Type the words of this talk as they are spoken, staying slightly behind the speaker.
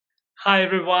Hi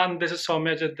everyone, this is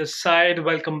Soumyajit this side.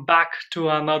 Welcome back to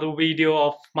another video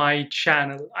of my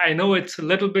channel. I know it's a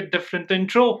little bit different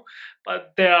intro,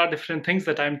 but there are different things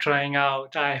that I'm trying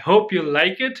out. I hope you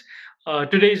like it.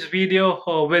 Today's video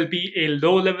will be a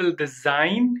low-level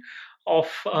design of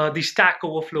the Stack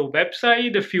Overflow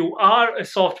website. If you are a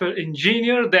software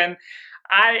engineer, then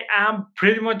I am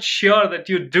pretty much sure that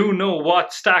you do know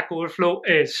what Stack Overflow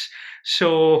is.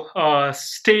 So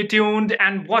stay tuned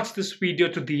and watch this video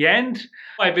to the end.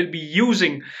 I will be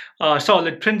using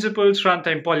solid principles,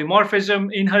 runtime polymorphism,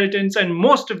 inheritance, and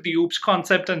most of the OOPS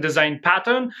concept and design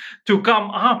pattern to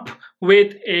come up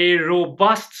with a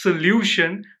robust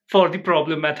solution for the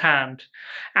problem at hand.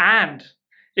 And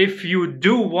if you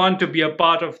do want to be a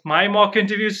part of my mock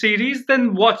interview series,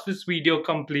 then watch this video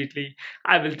completely.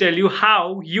 I will tell you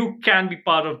how you can be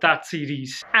part of that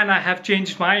series. And I have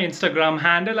changed my Instagram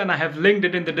handle and I have linked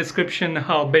it in the description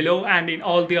below and in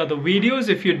all the other videos.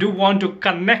 If you do want to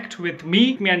connect with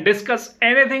me and discuss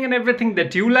anything and everything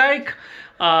that you like,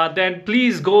 then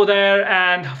please go there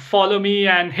and follow me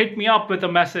and hit me up with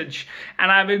a message.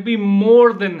 And I will be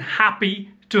more than happy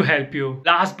to help you.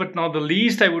 Last but not the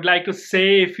least, I would like to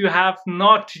say if you have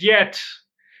not yet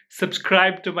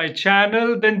subscribed to my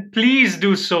channel, then please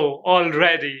do so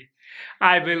already.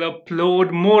 I will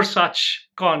upload more such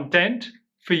content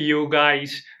for you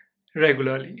guys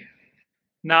regularly.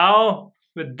 Now,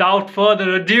 without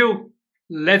further ado,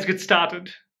 let's get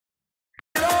started.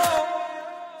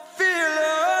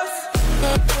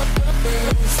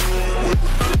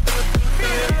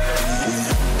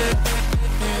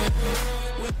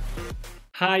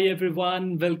 Hi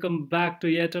everyone, welcome back to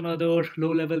yet another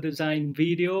low-level design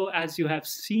video. As you have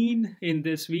seen in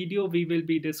this video, we will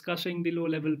be discussing the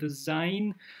low-level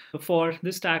design for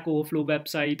the Stack Overflow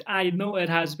website. I know it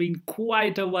has been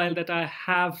quite a while that I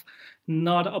have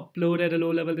not uploaded a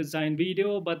low-level design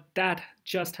video, but that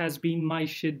just has been my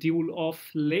schedule of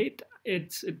late.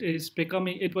 It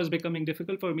was becoming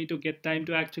difficult for me to get time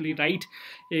to actually write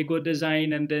a good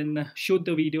design and then shoot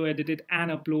the video, edit it, and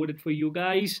upload it for you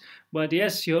guys. But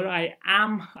yes, here I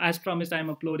am. As promised, I'm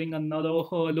uploading another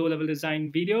low-level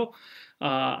design video.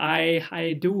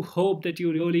 I do hope that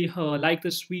you really like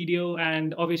this video,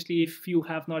 and obviously if you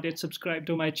have not yet subscribed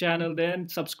to my channel, then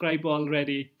subscribe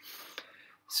already.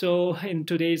 So in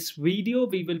today's video,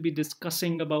 we will be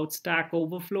discussing about Stack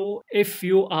Overflow. If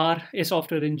you are a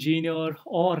software engineer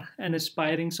or an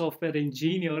aspiring software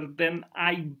engineer, then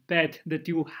I bet that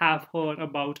you have heard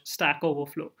about Stack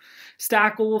Overflow.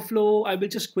 Stack Overflow, I will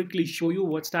just quickly show you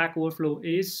what Stack Overflow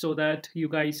is so that you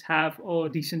guys have a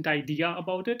decent idea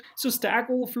about it. So Stack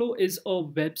Overflow is a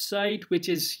website which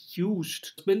is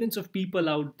used billions of people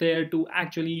out there to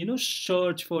actually,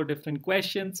 search for different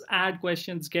questions, add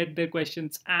questions, get their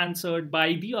questions answered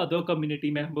by the other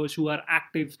community members who are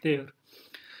active there.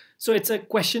 So it's a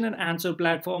question and answer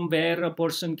platform where a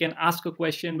person can ask a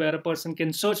question, where a person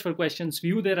can search for questions,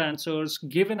 view their answers,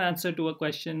 give an answer to a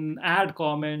question, add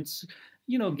comments,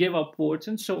 give upvotes,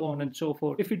 and so on and so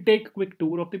forth. If we take a quick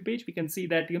tour of the page, we can see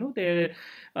that there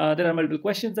are multiple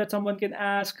questions that someone can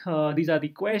ask. These are the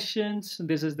questions.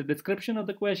 This is the description of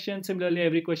the question. Similarly,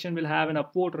 every question will have an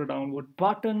upvote or downvote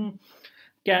button,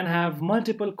 can have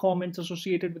multiple comments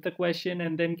associated with the question,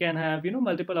 and then can have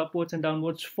multiple upvotes and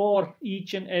downvotes for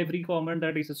each and every comment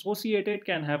that is associated,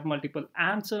 can have multiple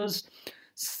answers.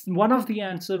 One of the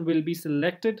answer will be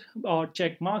selected or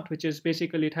check marked, which is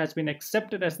basically it has been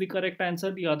accepted as the correct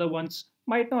answer. The other ones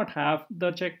might not have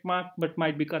the check mark but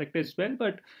might be correct as well,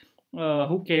 but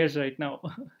who cares right now?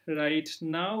 Right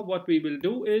now, what we will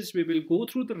do is we will go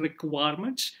through the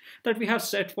requirements that we have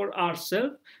set for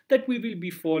ourselves that we will be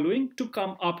following to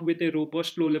come up with a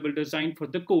robust low-level design for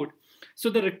the code. So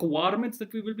the requirements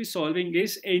that we will be solving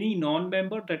is any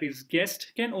non-member, that is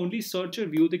guest, can only search or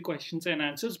view the questions and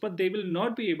answers, but they will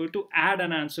not be able to add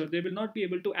an answer. They will not be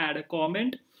able to add a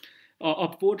comment,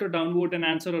 upvote or downvote an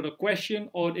answer or a question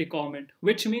or a comment,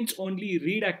 which means only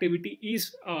read activity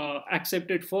is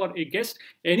accepted for a guest.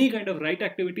 Any kind of write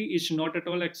activity is not at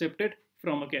all accepted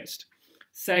from a guest.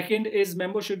 Second is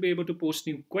members should be able to post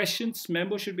new questions.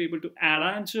 Members should be able to add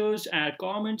answers, add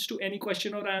comments to any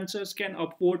question or answers, can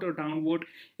upvote or downvote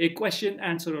a question,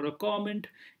 answer, or a comment,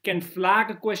 can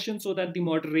flag a question so that the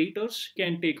moderators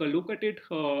can take a look at it.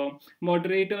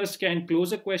 Moderators can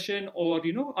close a question or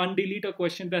undelete a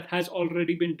question that has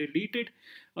already been deleted.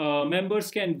 Members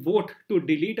can vote to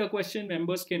delete a question.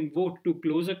 Members can vote to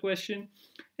close a question.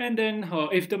 And then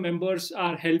if the members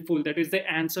are helpful, that is, they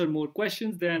answer more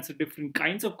questions, they answer different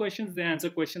kinds of questions, they answer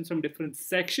questions from different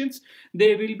sections,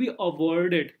 they will be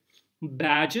awarded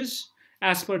badges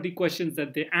as per the questions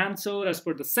that they answer, as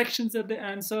per the sections that they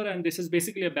answer, and this is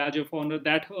basically a badge of honor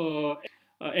that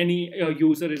any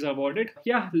user is awarded.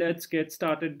 Yeah, let's get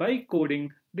started by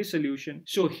coding the solution.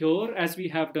 So here, as we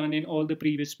have done in all the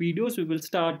previous videos, we will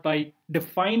start by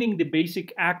defining the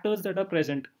basic actors that are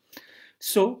present.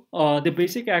 So the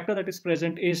basic actor that is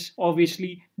present is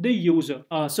obviously the user.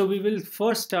 So we will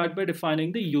first start by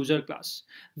defining the user class.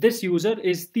 This user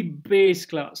is the base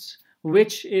class,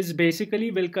 which is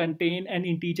basically will contain an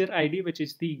integer ID, which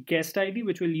is the guest ID,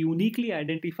 which will uniquely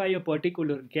identify a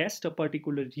particular guest, a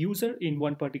particular user in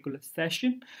one particular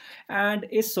session, and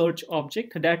a search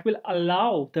object that will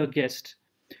allow the guest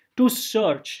to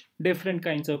search different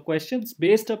kinds of questions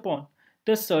based upon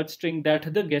the search string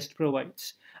that the guest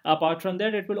provides. Apart from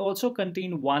that, it will also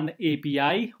contain one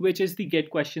API, which is the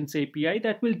getQuestions API,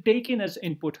 that will take in as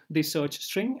input the search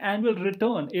string and will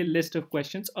return a list of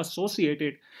questions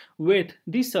associated with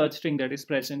the search string that is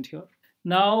present here.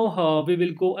 Now we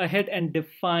will go ahead and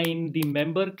define the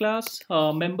member class.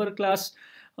 Member class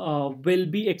will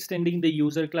be extending the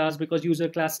user class, because user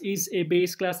class is a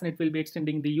base class, and it will be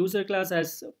extending the user class,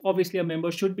 as obviously a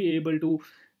member should be able to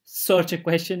search a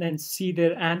question and see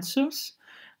their answers.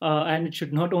 And it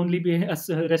should not only be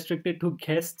restricted to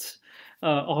guests,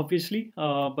 obviously,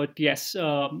 but yes,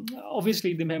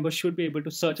 obviously the member should be able to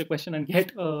search a question and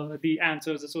get the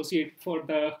answers associated for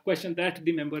the question that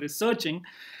the member is searching.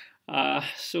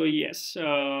 So yes,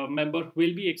 member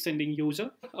will be extending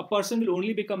user. A person will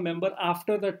only become member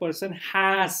after that person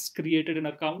has created an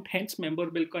account. Hence, member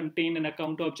will contain an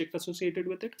account object associated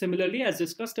with it. Similarly, as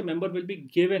discussed, a member will be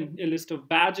given a list of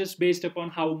badges based upon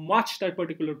how much that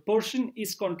particular person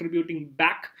is contributing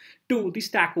back to the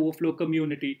Stack Overflow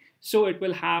community. So it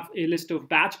will have a list of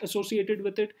badge associated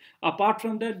with it. Apart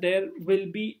from that, there will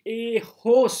be a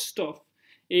host of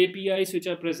APIs which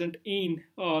are present in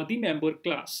the member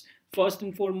class. First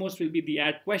and foremost will be the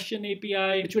add question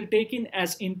API, which will take in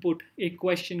as input a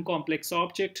question complex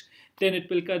object. Then it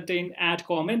will contain add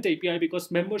comment API,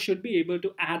 because member should be able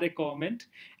to add a comment,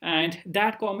 and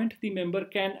that comment the member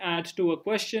can add to a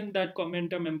question, that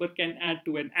comment a member can add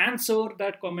to an answer,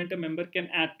 that comment a member can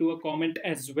add to a comment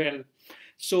as well.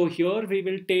 So here we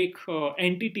will take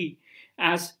entity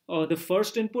as the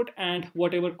first input and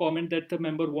whatever comment that the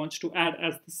member wants to add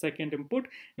as the second input.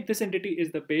 This entity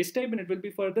is the base type, and it will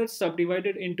be further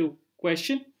subdivided into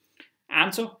question,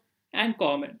 answer, and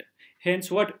comment. Hence,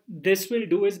 what this will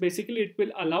do is basically it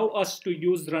will allow us to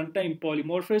use runtime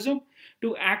polymorphism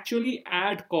to actually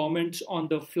add comments on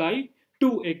the fly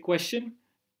to a question,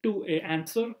 to an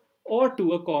answer, or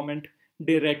to a comment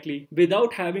directly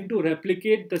without having to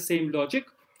replicate the same logic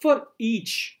for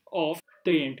each of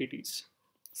the entities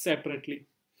separately.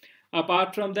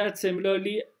 Apart from that,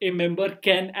 similarly, a member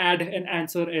can add an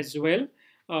answer as well.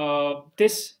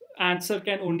 This answer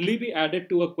can only be added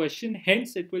to a question.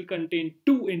 Hence, it will contain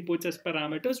two inputs as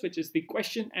parameters, which is the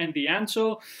question and the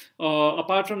answer.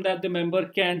 Apart from that, the member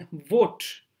can vote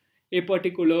a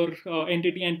particular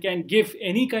entity and can give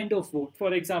any kind of vote.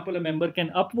 For example, a member can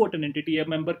upvote an entity, a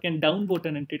member can downvote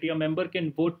an entity, a member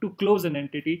can vote to close an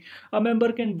entity, a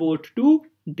member can vote to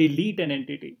delete an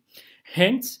entity.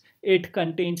 Hence, it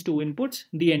contains two inputs,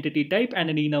 the entity type and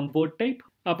an enum vote type.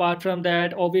 Apart from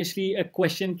that, obviously, a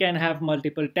question can have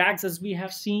multiple tags, as we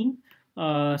have seen.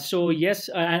 So yes,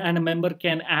 and a member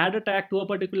can add a tag to a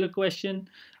particular question.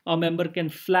 A member can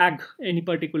flag any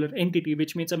particular entity,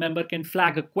 which means a member can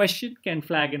flag a question, can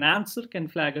flag an answer, can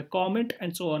flag a comment,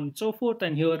 and so on and so forth.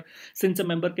 And here, since a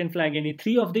member can flag any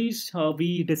three of these,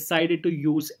 we decided to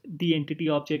use the entity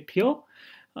object here.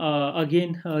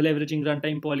 Again, leveraging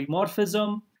runtime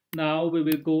polymorphism. Now we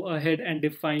will go ahead and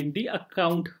define the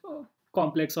account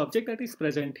complex object that is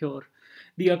present here.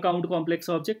 The account complex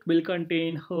object will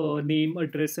contain name,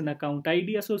 address, and account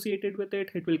ID associated with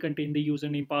it. It will contain the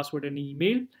username, password, and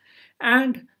email.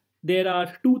 And there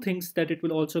are two things that it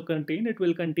will also contain. It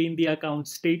will contain the account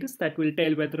status that will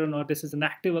tell whether or not this is an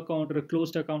active account or a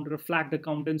closed account or a flagged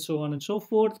account, and so on and so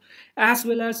forth, as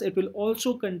well as it will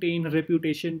also contain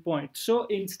reputation points. So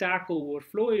in Stack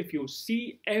Overflow, if you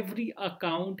see, every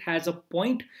account has a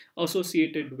point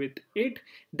associated with it.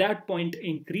 That point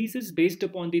increases based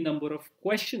upon the number of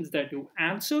questions that you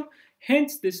answer.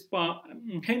 Hence this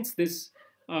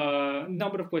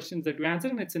number of questions that you answer,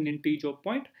 and it's an integer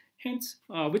point. Hence,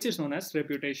 which is known as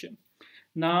reputation.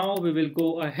 Now we will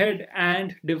go ahead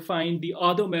and define the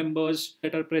other members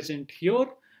that are present here.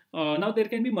 Now there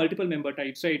can be multiple member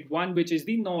types, right? One which is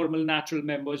the normal natural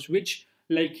members, which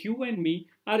like you and me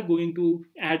are going to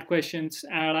add questions,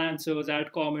 add answers,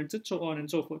 add comments, and so on and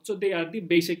so forth. So they are the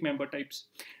basic member types.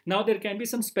 Now there can be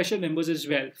some special members as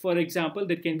well. For example,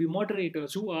 there can be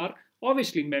moderators who are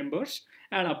obviously members,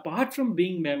 and apart from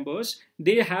being members,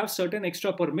 they have certain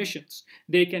extra permissions.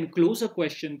 They can close a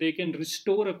question, they can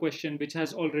restore a question which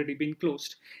has already been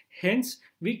closed. Hence,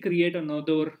 we create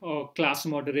another class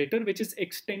moderator which is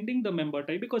extending the member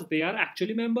type because they are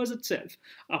actually members itself.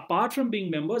 Apart from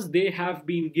being members, they have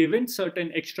been given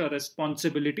certain extra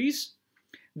responsibilities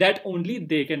that only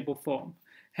they can perform.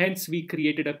 Hence, we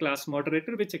created a class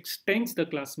moderator which extends the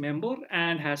class member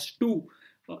and has two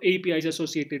APIs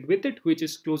associated with it, which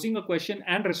is closing a question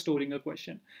and restoring a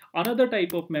question. Another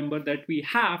type of member that we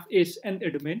have is an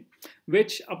admin,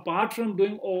 which apart from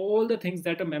doing all the things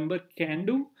that a member can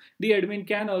do, the admin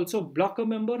can also block a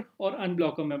member or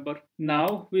unblock a member.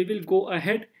 Now we will go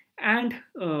ahead and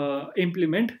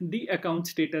implement the account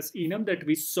status enum that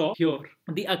we saw here.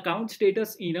 The account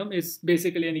status enum is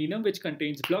basically an enum which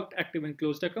contains blocked, active, and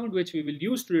closed account, which we will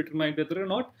use to determine whether or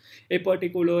not a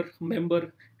particular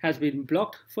member has been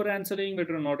blocked for answering,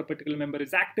 whether or not a particular member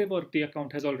is active, or the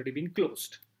account has already been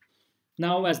closed.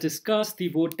 Now, as discussed, the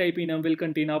vote type enum will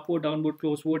contain upvote, downvote,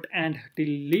 close vote, and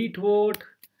delete vote.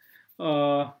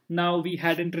 Now we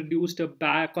had introduced a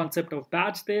concept of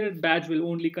badge there. Badge will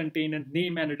only contain a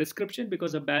name and a description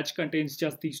because a badge contains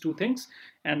just these two things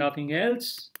and nothing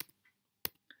else.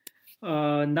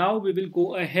 Now we will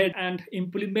go ahead and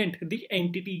implement the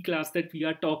entity class that we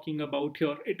are talking about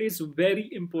here. It is a very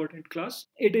important class.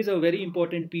 It is a very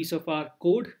important piece of our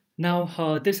code.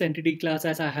 Now, this entity class,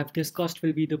 as I have discussed,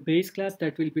 will be the base class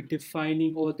that will be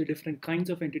defining all the different kinds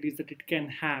of entities that it can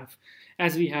have.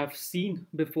 As we have seen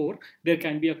before, there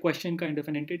can be a question kind of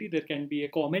an entity, there can be a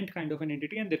comment kind of an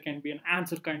entity, and there can be an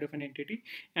answer kind of an entity.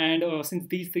 And since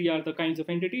these three are the kinds of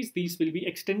entities, these will be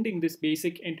extending this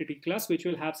basic entity class, which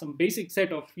will have some basic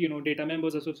set of data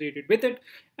members associated with it,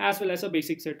 as well as a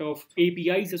basic set of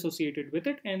APIs associated with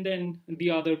it. And then the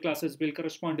other classes will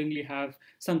correspondingly have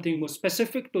something more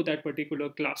specific to that particular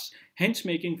class, hence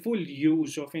making full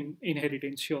use of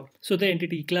inheritance here. So the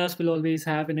entity class will always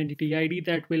have an entity ID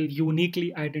that will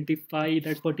uniquely identify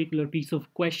that particular piece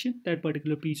of question, that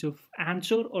particular piece of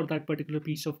answer, or that particular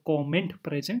piece of comment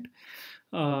present.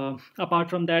 Apart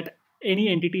from that, any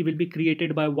entity will be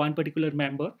created by one particular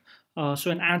member.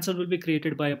 So an answer will be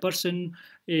created by a person,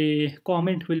 a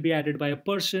comment will be added by a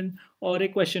person, or a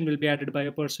question will be added by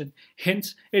a person.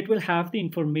 Hence, it will have the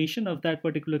information of that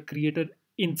particular creator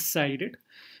inside it.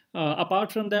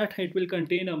 Apart from that, it will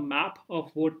contain a map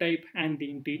of vote type and the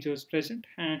integers present.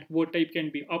 And vote type can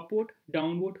be upvote,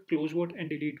 downvote, close vote, and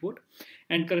delete vote.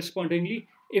 And correspondingly,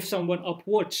 if someone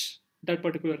upvotes that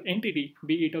particular entity,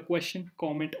 be it a question,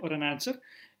 comment, or an answer,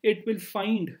 it will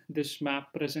find this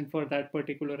map present for that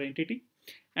particular entity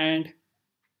and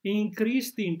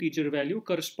increase the integer value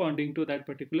corresponding to that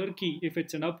particular key. If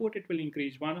it's an upvote, it will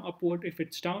increase one upvote. If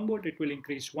it's downvote, it will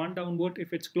increase one downvote.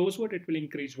 If it's close vote, it will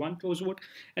increase one close vote.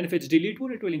 And if it's delete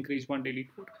vote, it will increase one delete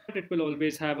vote. It will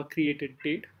always have a created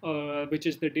date, which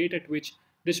is the date at which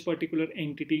this particular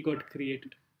entity got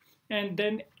created. And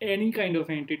then any kind of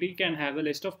entity can have a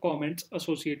list of comments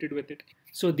associated with it.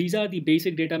 So these are the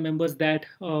basic data members that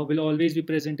will always be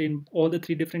present in all the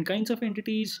three different kinds of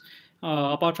entities.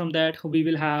 Apart from that, we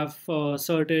will have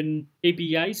certain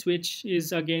APIs, which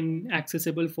is again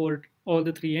accessible for all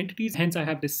the three entities. Hence, I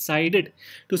have decided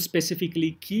to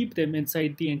specifically keep them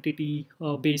inside the entity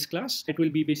base class. It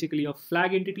will be basically a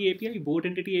flag entity API, vote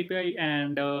entity API,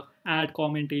 and add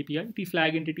comment API. The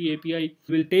flag entity API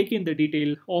will take in the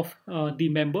detail of the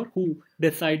member who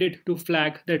decided to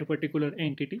flag that particular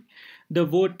entity. The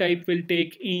vote type will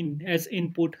take in as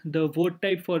input the vote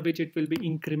type for which it will be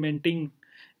incrementing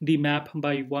the map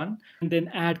by one, and then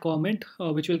add comment,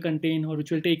 which will contain or which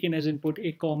will take in as input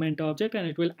a comment object, and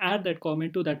it will add that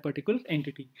comment to that particular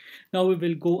entity. Now we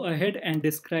will go ahead and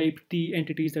describe the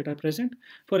entities that are present.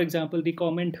 For example, the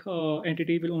comment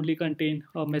entity will only contain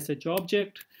a message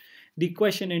object. The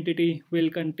question entity will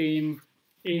contain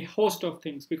a host of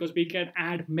things because we can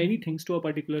add many things to a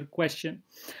particular question.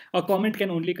 A comment can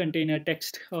only contain a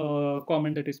text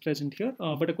comment that is present here,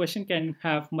 but a question can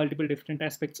have multiple different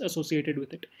aspects associated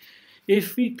with it.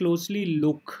 If we closely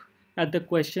look at the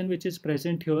question which is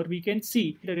present here, we can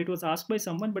see that it was asked by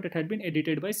someone, but it had been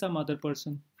edited by some other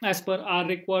person. As per our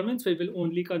requirements, we will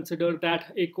only consider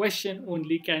that a question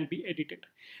only can be edited.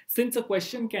 Since a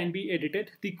question can be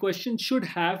edited, the question should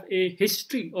have a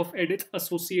history of edits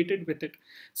associated with it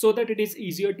so that it is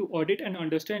easier to audit and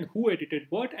understand who edited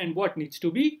what and what needs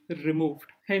to be removed.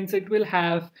 Hence, it will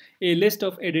have a list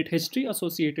of edit history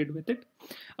associated with it.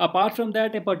 Apart from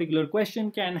that, a particular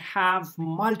question can have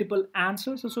multiple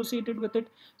answers associated with it.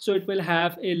 So it will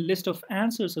have a list of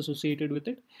answers associated with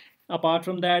it. Apart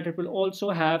from that, it will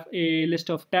also have a list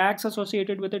of tags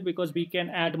associated with it, because we can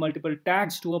add multiple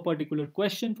tags to a particular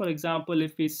question. For example,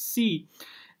 if we see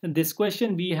this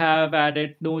question, we have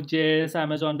added Node.js,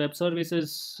 Amazon Web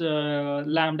Services,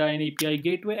 Lambda, and API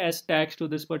Gateway as tags to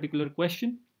this particular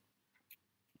question.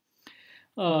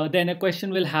 Then a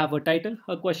question will have a title,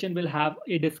 a question will have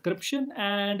a description,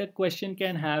 and a question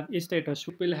can have a status.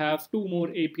 We will have two more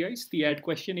APIs, the add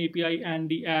question API and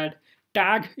the add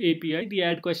tag API. The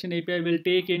add question API will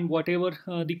take in whatever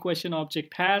the question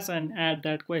object has and add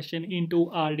that question into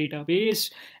our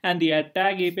database. And the add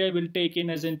tag API will take in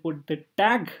as input the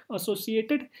tag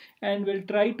associated and will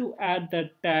try to add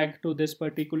that tag to this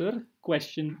particular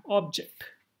question object.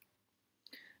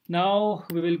 Now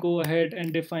we will go ahead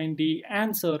and define the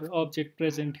answer object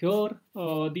present here.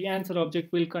 The answer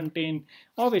object will contain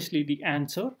obviously the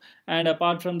answer, and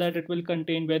apart from that, it will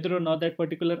contain whether or not that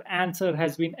particular answer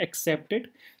has been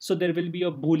accepted. So there will be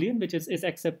a boolean which is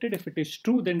accepted. If it is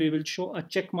true, then we will show a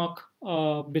check mark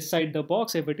beside the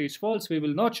box. If it is false, we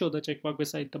will not show the check mark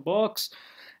beside the box.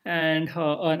 And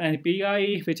an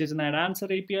API, which is an answer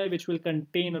API, which will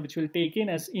contain or which will take in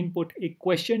as input a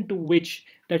question to which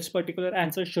that particular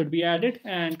answer should be added,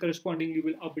 and correspondingly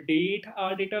will update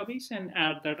our database and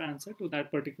add that answer to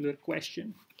that particular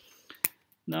question.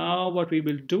 Now what we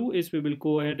will do is we will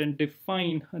go ahead and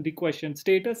define the question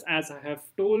status. As I have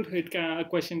told, a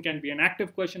question can be an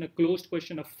active question, a closed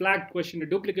question, a flagged question, a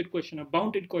duplicate question, a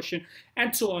bounded question,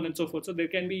 and so on and so forth. So there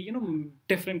can be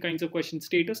different kinds of question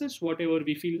statuses. Whatever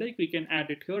we feel like, we can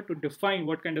add it here to define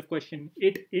what kind of question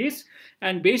it is.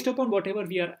 And based upon whatever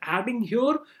we are adding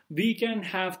here, we can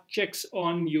have checks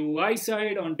on UI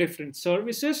side on different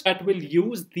services that will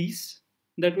use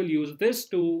this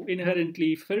to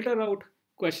inherently filter out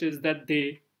questions that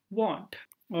they want.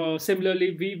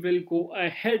 Similarly, we will go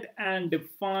ahead and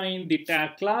define the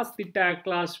tag class. The tag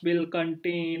class will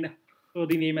contain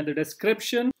the name and the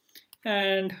description.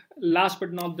 And last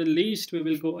but not the least, we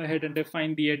will go ahead and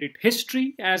define the edit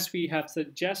history. As we have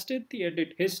suggested, the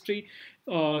edit history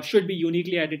should be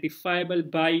uniquely identifiable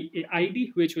by an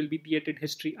ID, which will be the edit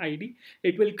history ID.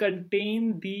 It will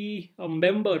contain the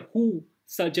member who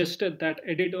suggested that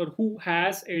edit or who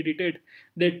has edited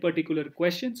that particular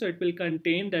question. So it will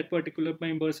contain that particular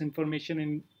member's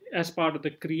information as part of the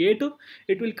creator.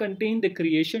 It will contain the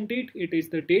creation date. It is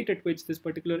the date at which this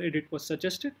particular edit was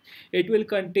suggested. It will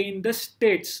contain the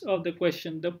states of the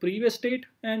question, the previous state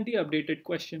and the updated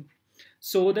question,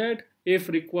 so that if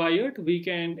required, we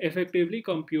can effectively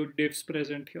compute diffs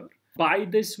present here. By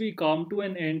this, we come to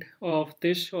an end of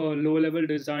this low-level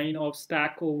design of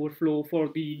Stack Overflow for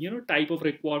the type of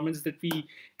requirements that we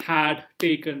had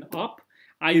taken up.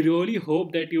 I really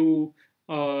hope that you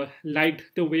liked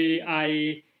the way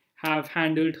I have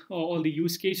handled all the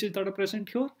use cases that are present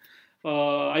here.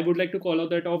 I would like to call out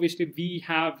that obviously we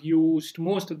have used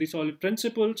most of the solid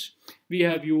principles. We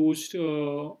have used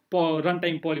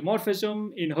runtime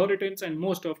polymorphism, inheritance, and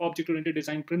most of object-oriented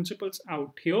design principles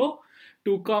out here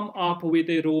to come up with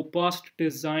a robust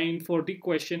design for the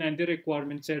question and the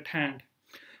requirements at hand.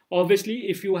 Obviously,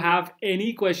 if you have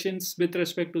any questions with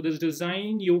respect to this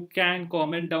design, you can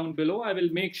comment down below. I will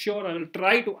make sure I will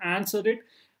try to answer it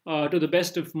to the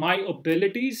best of my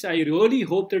abilities. I really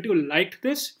hope that you liked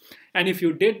this. And if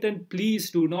you did, then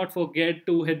please do not forget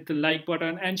to hit the like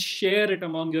button and share it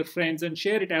among your friends and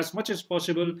share it as much as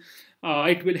possible.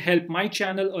 It will help my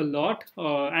channel a lot.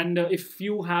 And if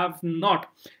you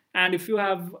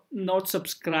have not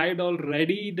subscribed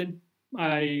already, then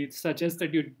I suggest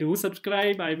that you do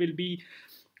subscribe. I will be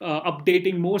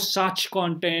updating more such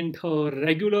content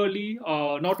regularly.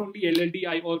 Not only LLD,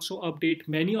 I also update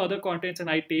many other contents, and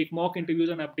I take mock interviews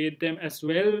and update them as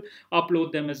well,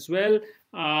 upload them as well.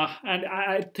 And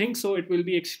I think so it will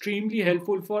be extremely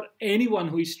helpful for anyone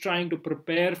who is trying to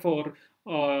prepare for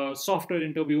software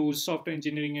interviews, software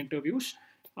engineering interviews.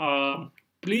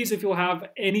 Please, if you have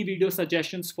any video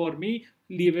suggestions for me,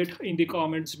 leave it in the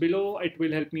comments below. It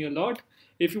will help me a lot.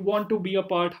 If you want to be a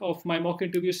part of my mock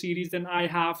interview series, then I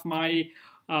have my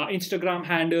Instagram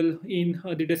handle in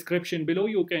the description below.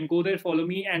 You can go there, follow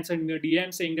me, and send me a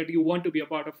DM saying that you want to be a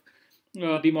part of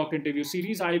the mock interview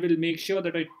series. I will make sure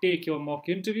that I take your mock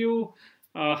interview.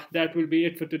 That will be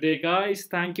it for today, guys.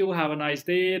 Thank you. Have a nice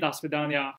day. Das Vidanya.